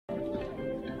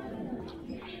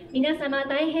皆様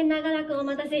大変長らくお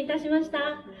待たせいたしまし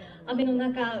た。雨の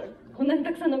中、こんなに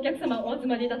たくさんのお客様お集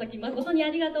まりいただき誠にあ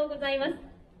りがとうございます。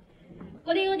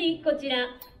これよりこちら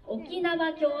沖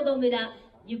縄郷土村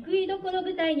ゆくいどころ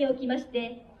舞台におきまし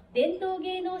て伝統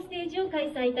芸能ステージを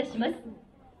開催いたします。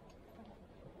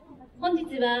本日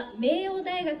は名桜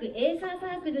大学エイサーサ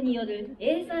ークルによる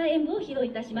エイサー演舞を披露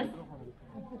いたします。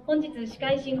本日司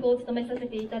会進行を務めさせ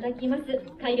ていただきます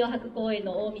海洋博公園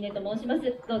の大峰と申します。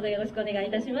どうぞよろしくお願い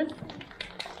いたします。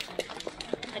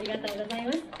ありがとうござい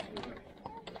ます。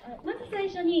まず最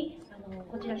初に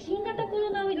こちら新型コ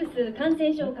ロナウイルス感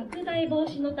染症拡大防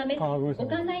止のためご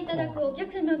観覧いただくお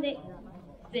客様で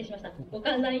失礼しました。ご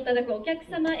観覧いただくお客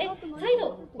様へ再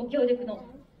度ご協力の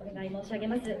お願い申し上げ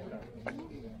ます。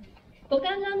ご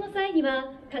観覧の際に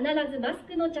は必ずマス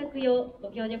クの着用ご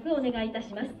協力をお願いいた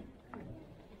します。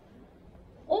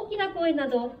大きな声な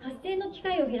ど発声の機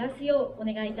会を減らすようお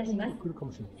願いいたします。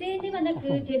声援ではなく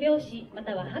手拍子ま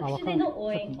たは拍手での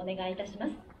応援お願いいたしま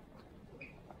す。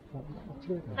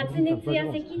発熱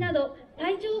や咳など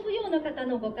体調不良の方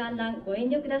のご観覧ご遠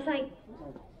慮ください。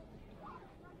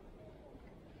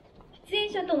出演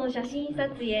者との写真撮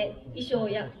影、衣装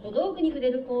や小道具に触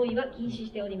れる行為は禁止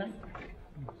しております。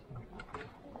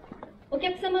お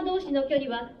客様同士の距離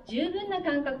は十分な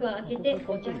間隔を空けて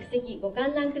ご着席ご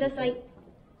観覧ください。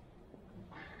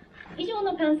以上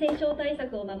の感染症対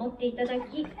策を守っていただ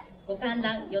きご観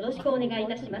覧よろしくお願いい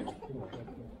たします。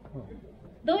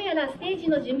どうやらステージ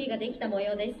の準備ができた模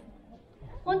様です。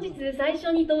本日最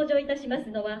初に登場いたします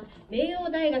のは名桜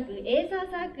大学エイサ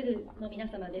ーサークルの皆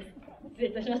様です。失礼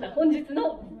いたしました。本日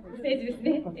のステージです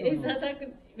ね。エイサーサーク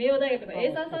ル、名桜大学のエ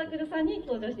イサーサークルさんに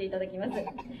登場していただきます。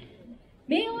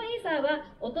名桜エイサーは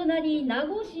お隣名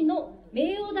護市の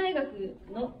名桜大学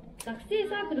の学生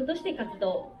サークルとして活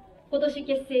動。今年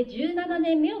結成17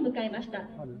年目を迎えました。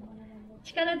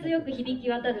力強く響き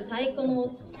渡る太鼓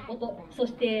の音、そ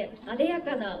してあでや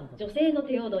かな女性の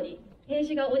手踊り、兵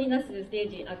士が織りなすステ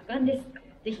ージ圧巻です。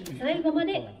ぜひ最後ま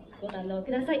でご堪能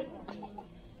ください。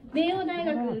名桜大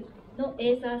学の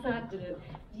エイサーサークル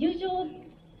入場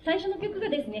最初の曲が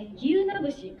ですね、喜友名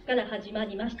節から始ま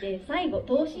りまして、最後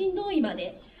等身同意ま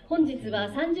で本日は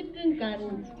30分間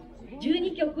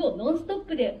12曲をノンストッ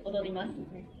プで踊ります。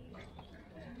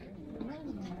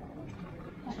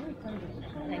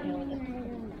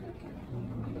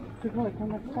すごい、こん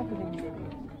な近くで見れる。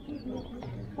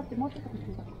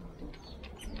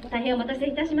大変お待たせ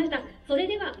いたしました。それ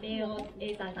では名桜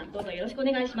エイサーさん、どうぞよろしくお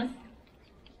願いします。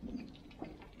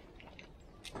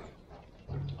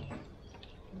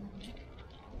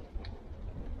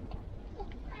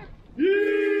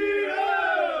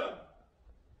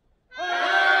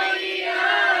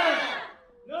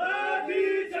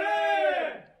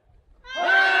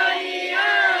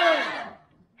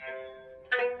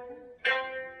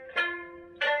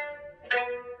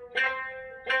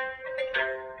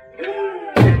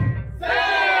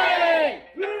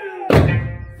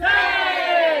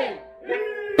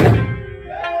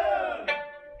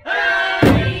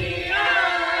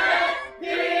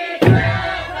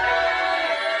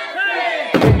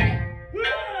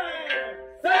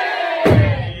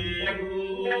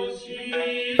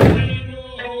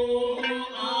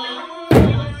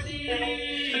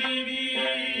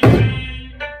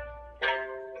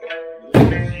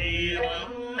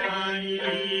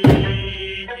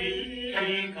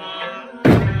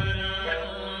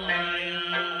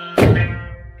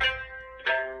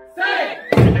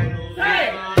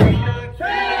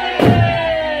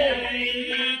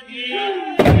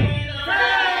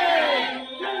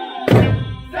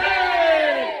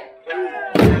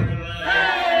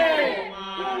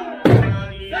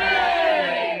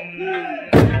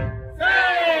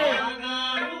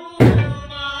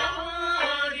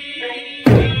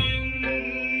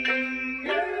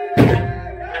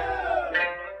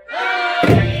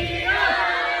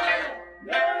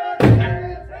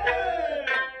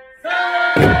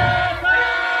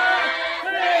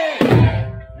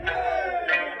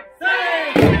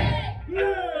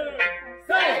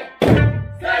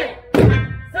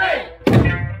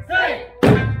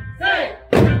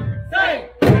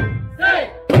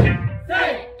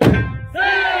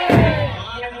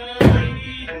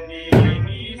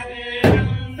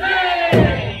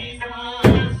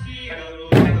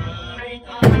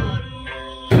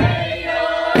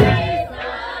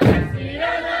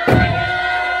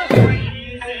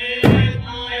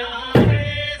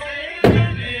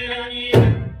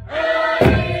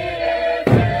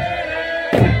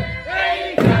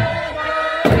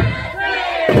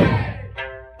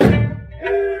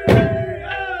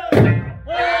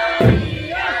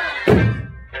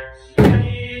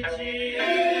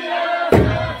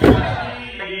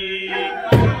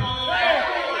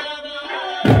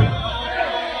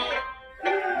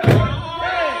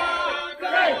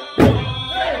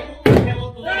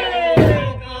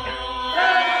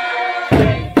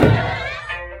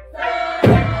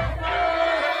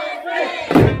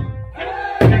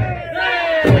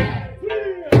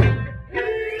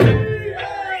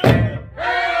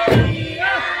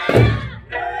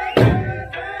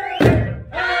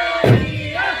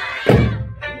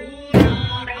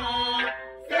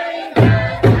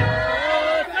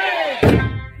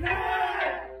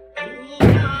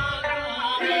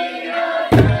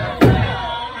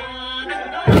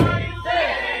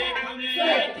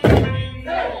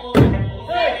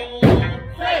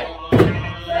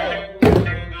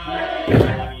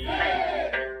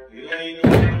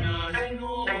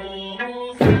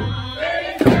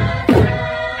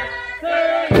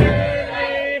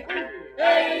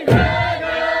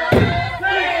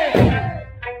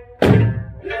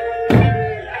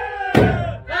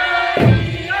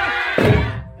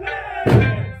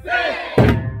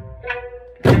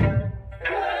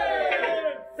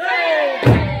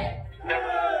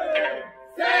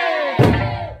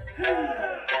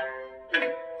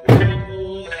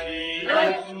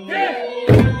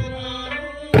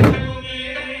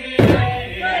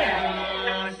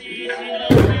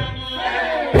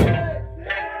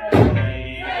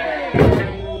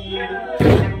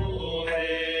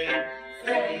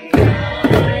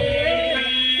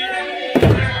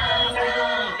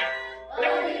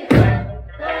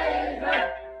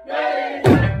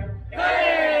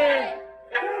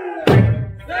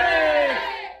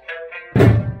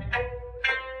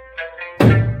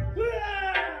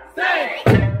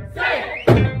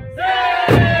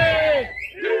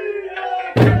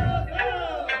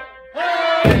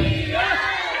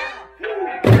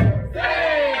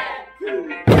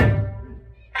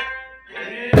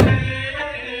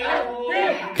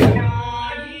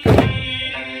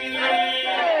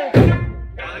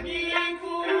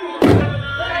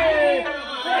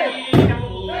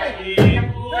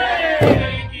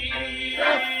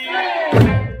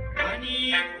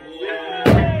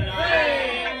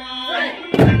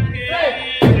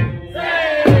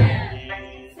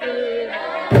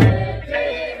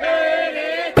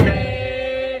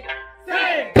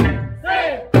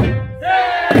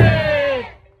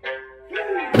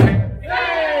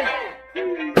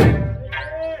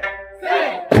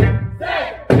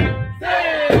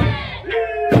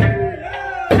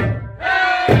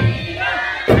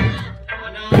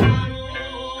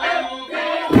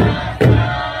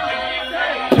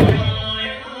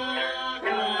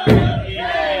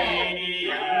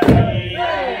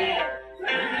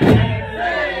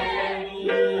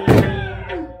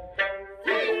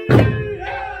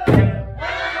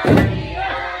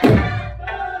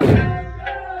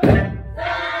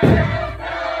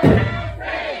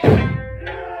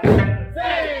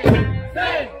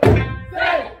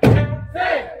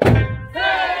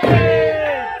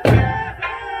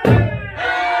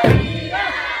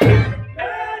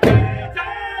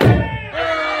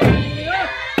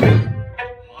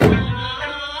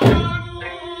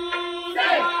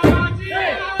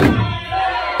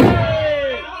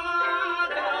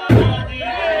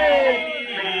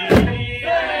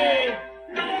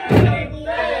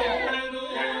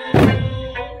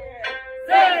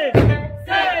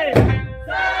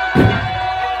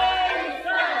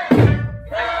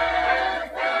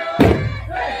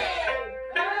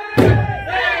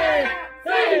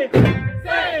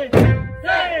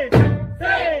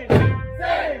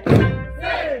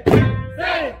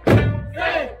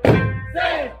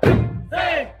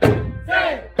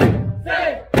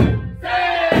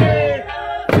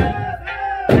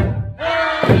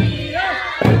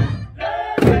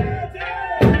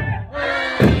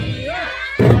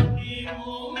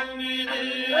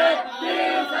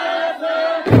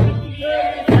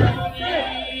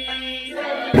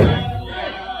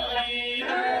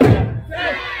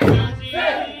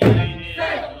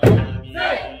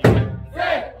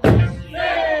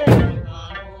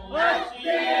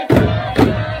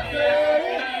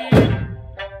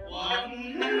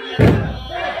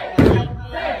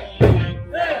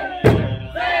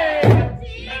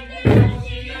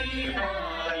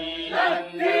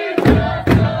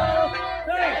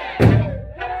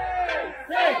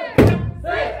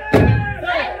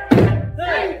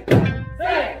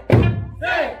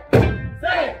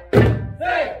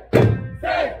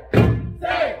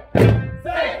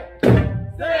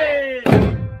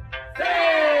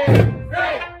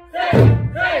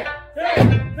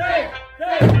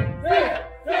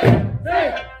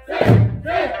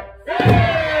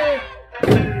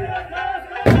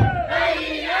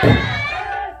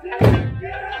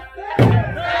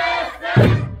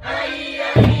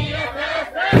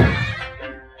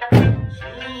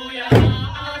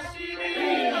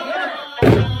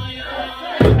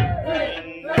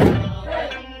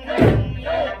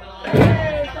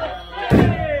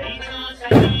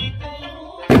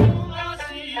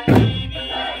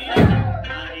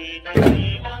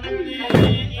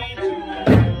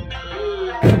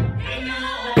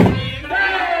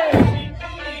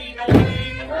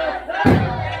せ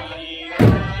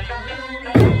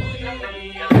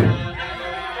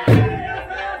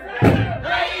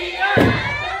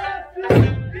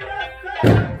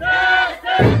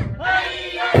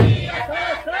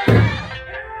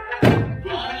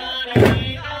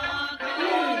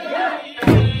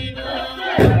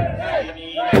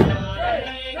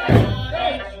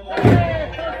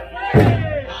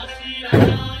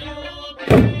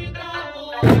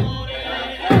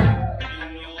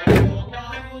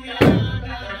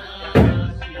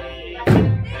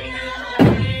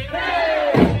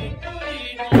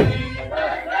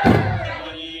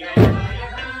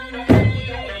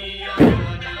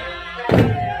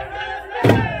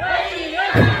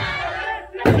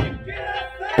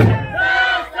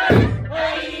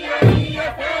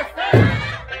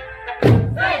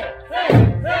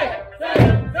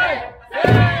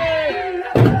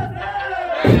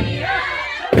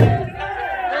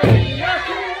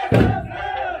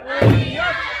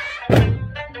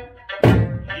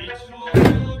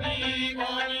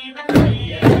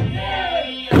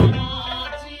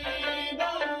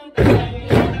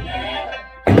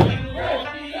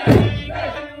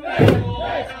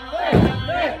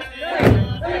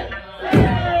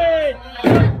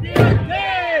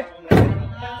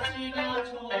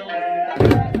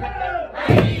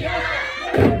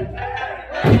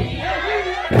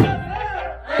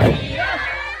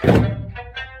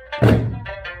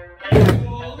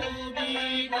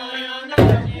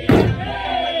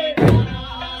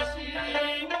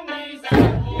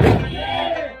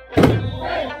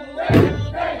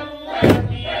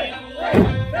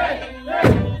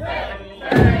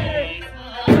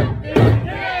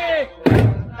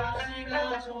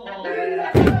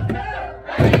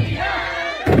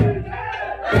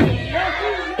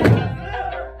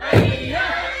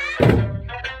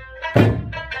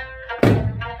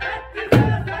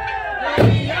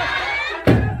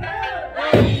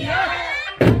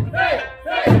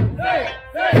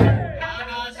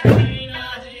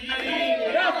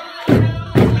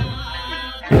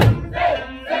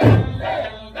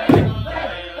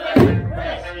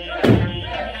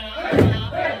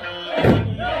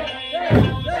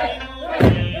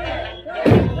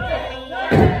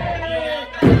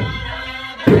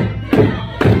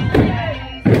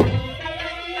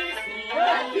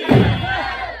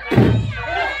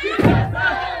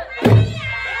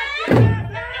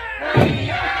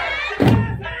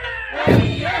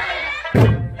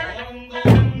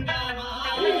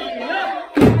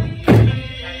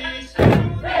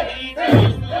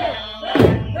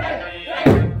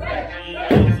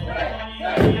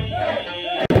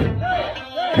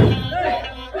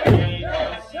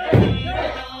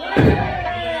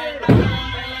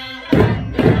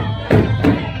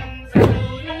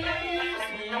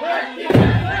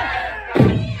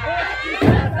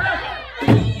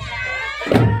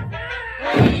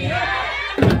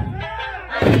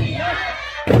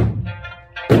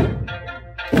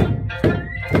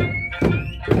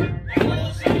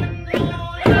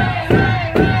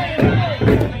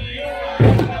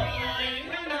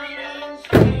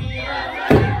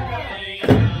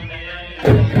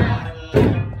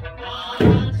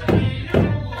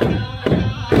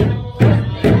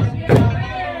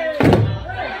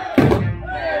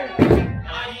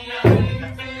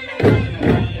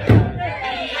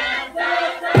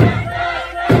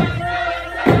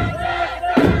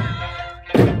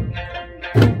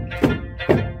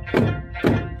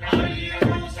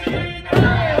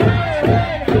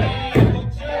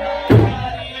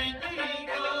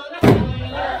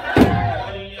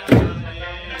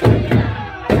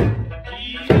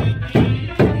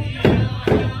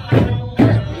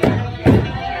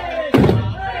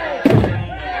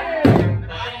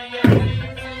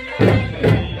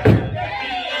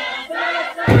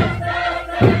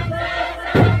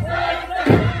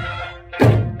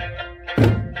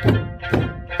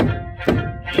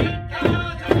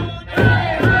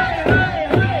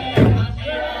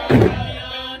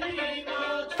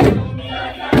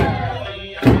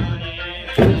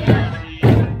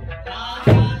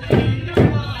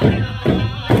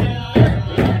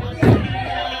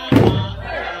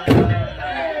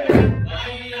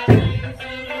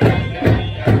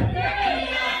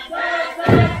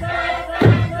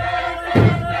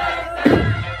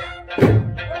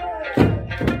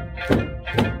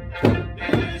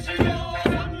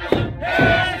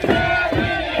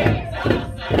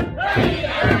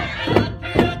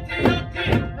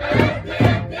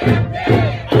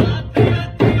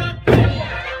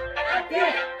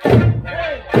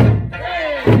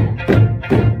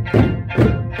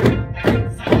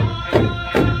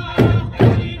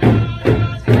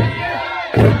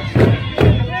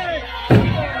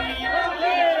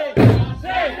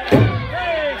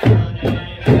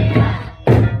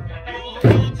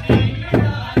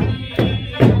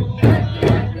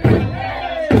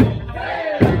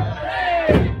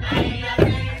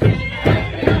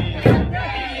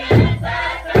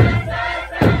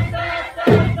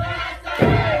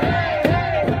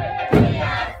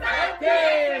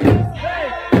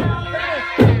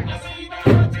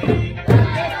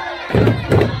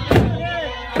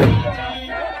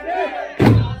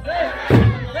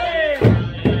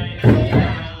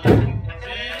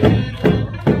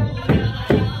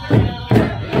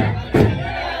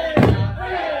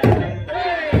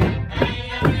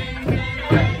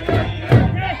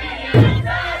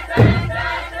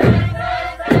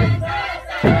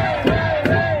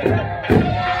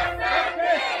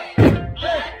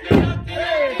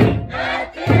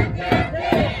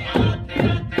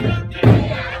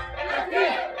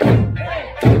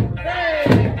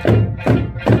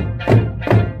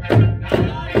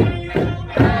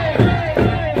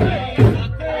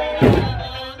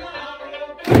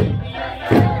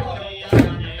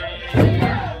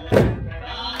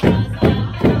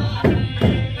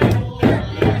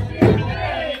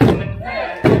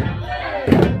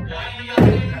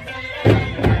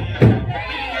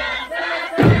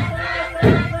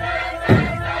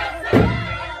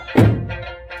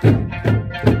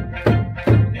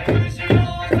しよう